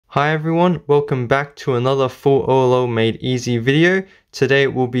Hi everyone, welcome back to another full OLL made easy video. Today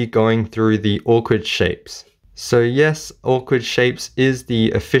we'll be going through the awkward shapes. So yes, awkward shapes is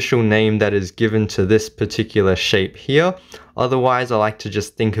the official name that is given to this particular shape here. Otherwise, I like to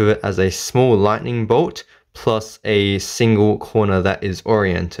just think of it as a small lightning bolt plus a single corner that is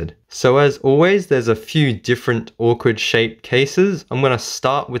oriented. So as always, there's a few different awkward shape cases. I'm going to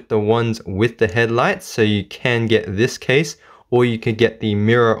start with the ones with the headlights, so you can get this case, or you could get the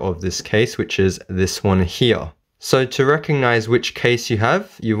mirror of this case, which is this one here. So to recognize which case you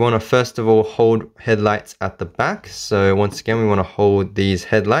have, you want to first of all hold headlights at the back. So once again, we want to hold these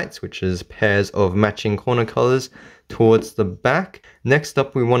headlights, which is pairs of matching corner colors, towards the back. Next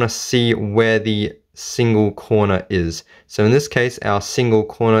up, we want to see where the single corner is. So in this case, our single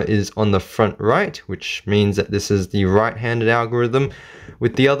corner is on the front right, which means that this is the right-handed algorithm.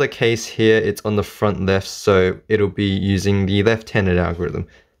 With the other case here, it's on the front left, so it'll be using the left-handed algorithm.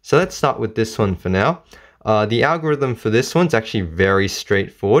 So let's start with this one for now. The algorithm for this one's actually very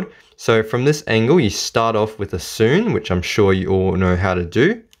straightforward. So from this angle, you start off with a soon, which I'm sure you all know how to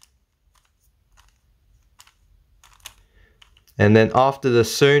do. And then after the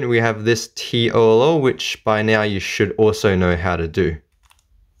soon, we have this OLL, which by now you should also know how to do.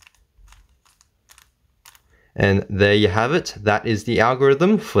 And there you have it. That is the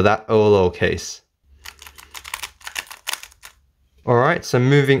algorithm for that OLL case. Alright, so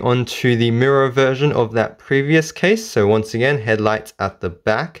moving on to the mirror version of that previous case. So once again, headlights at the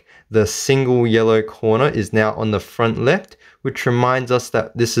back. The single yellow corner is now on the front left, which reminds us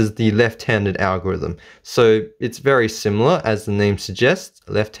that this is the left-handed algorithm. So it's very similar, as the name suggests,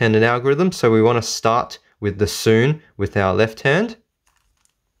 left-handed algorithm. So we want to start with the soon with our left hand.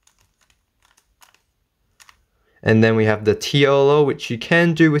 And then we have the OLL, which you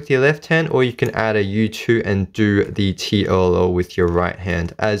can do with your left hand, or you can add a U2 and do the OLL with your right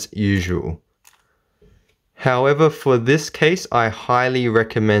hand as usual. However, for this case, I highly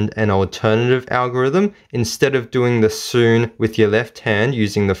recommend an alternative algorithm. Instead of doing the soon with your left hand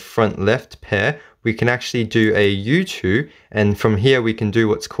using the front left pair, we can actually do a U2, and from here we can do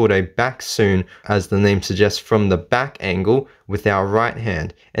what's called a back soon, as the name suggests, from the back angle with our right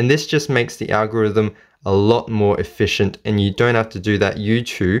hand. And this just makes the algorithm a lot more efficient, and you don't have to do that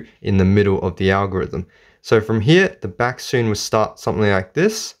U2 in the middle of the algorithm. So from here, the back soon will start something like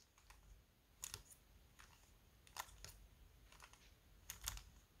this.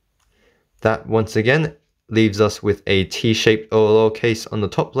 That once again leaves us with a T-shaped OLL case on the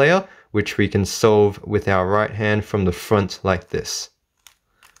top layer, which we can solve with our right hand from the front like this.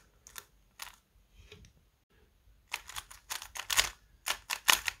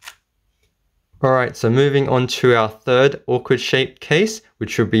 Alright, so moving on to our third awkward shaped case,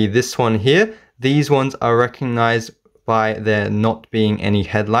 which would be this one here. These ones are recognized by there not being any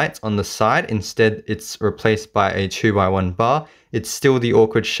headlights on the side. Instead, it's replaced by a 2x1 bar. It's still the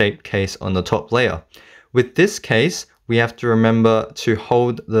awkward shaped case on the top layer. With this case, we have to remember to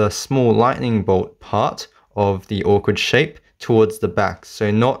hold the small lightning bolt part of the awkward shape towards the back.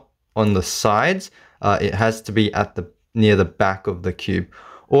 So not on the sides, it has to be at near the back of the cube.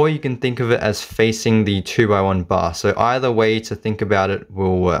 Or you can think of it as facing the 2x1 bar. So either way to think about it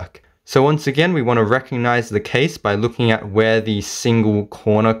will work. So once again, we want to recognize the case by looking at where the single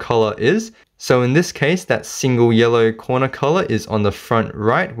corner color is. So in this case, that single yellow corner color is on the front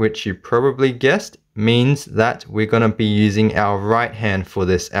right, which you probably guessed means that we're going to be using our right hand for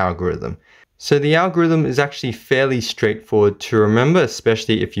this algorithm. So the algorithm is actually fairly straightforward to remember,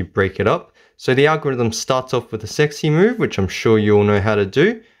 especially if you break it up. So the algorithm starts off with a sexy move, which I'm sure you all know how to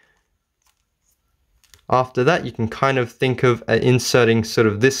do. After that, you can kind of think of inserting sort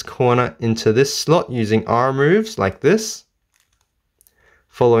of this corner into this slot using R moves like this.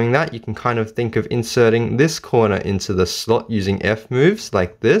 Following that, you can kind of think of inserting this corner into the slot using F moves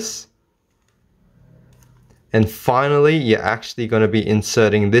like this. And finally, you're actually going to be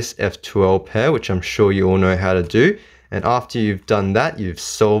inserting this F2L pair, which I'm sure you all know how to do. And after you've done that, you've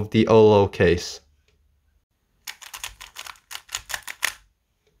solved the OLL case.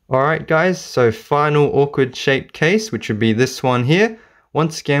 Alright guys, so final awkward shaped case, which would be this one here.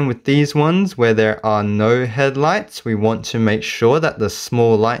 Once again, with these ones where there are no headlights, we want to make sure that the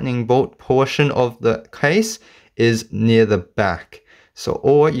small lightning bolt portion of the case is near the back. So,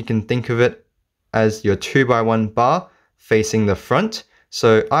 or you can think of it as your 2x1 bar facing the front.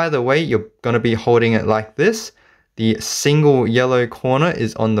 So either way, you're going to be holding it like this. The single yellow corner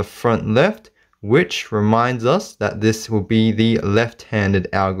is on the front left, which reminds us that this will be the left-handed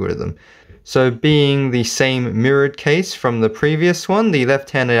algorithm. So being the same mirrored case from the previous one, the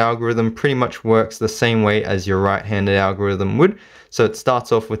left-handed algorithm pretty much works the same way as your right-handed algorithm would. So it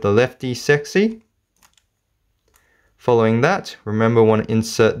starts off with the lefty sexy. Following that, remember, want to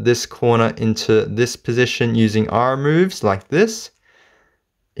insert this corner into this position using R moves like this.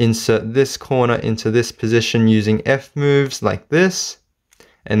 Insert this corner into this position using F moves like this.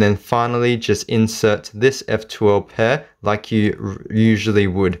 And then finally just insert this F2L pair like you usually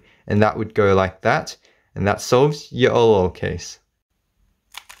would. And that would go like that. And that solves your OLL case.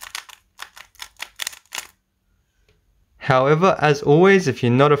 However, as always, if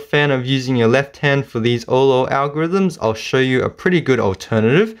you're not a fan of using your left hand for these OLL algorithms, I'll show you a pretty good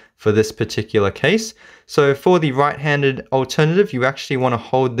alternative for this particular case. So for the right-handed alternative, you actually want to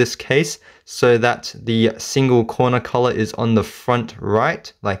hold this case so that the single corner color is on the front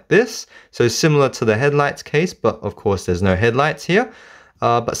right, like this. So similar to the headlights case, but of course there's no headlights here,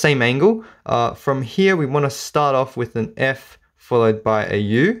 but same angle. From here, we want to start off with an F followed by a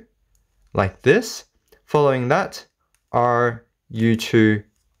U, like this. Following that, R, U2,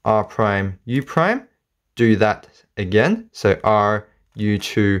 R prime, U prime. Do that again. So R,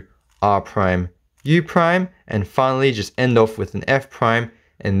 U2, R prime, U prime. And finally, just end off with an F prime.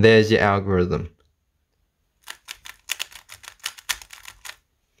 And there's your algorithm.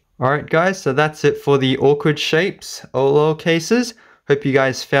 Alright guys, so that's it for the awkward shapes OLL cases. Hope you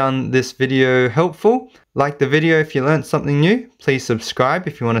guys found this video helpful. Like the video if you learned something new. Please subscribe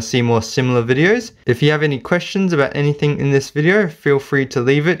if you want to see more similar videos. If you have any questions about anything in this video, feel free to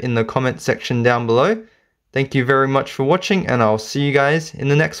leave it in the comment section down below. Thank you very much for watching, and I'll see you guys in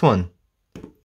the next one.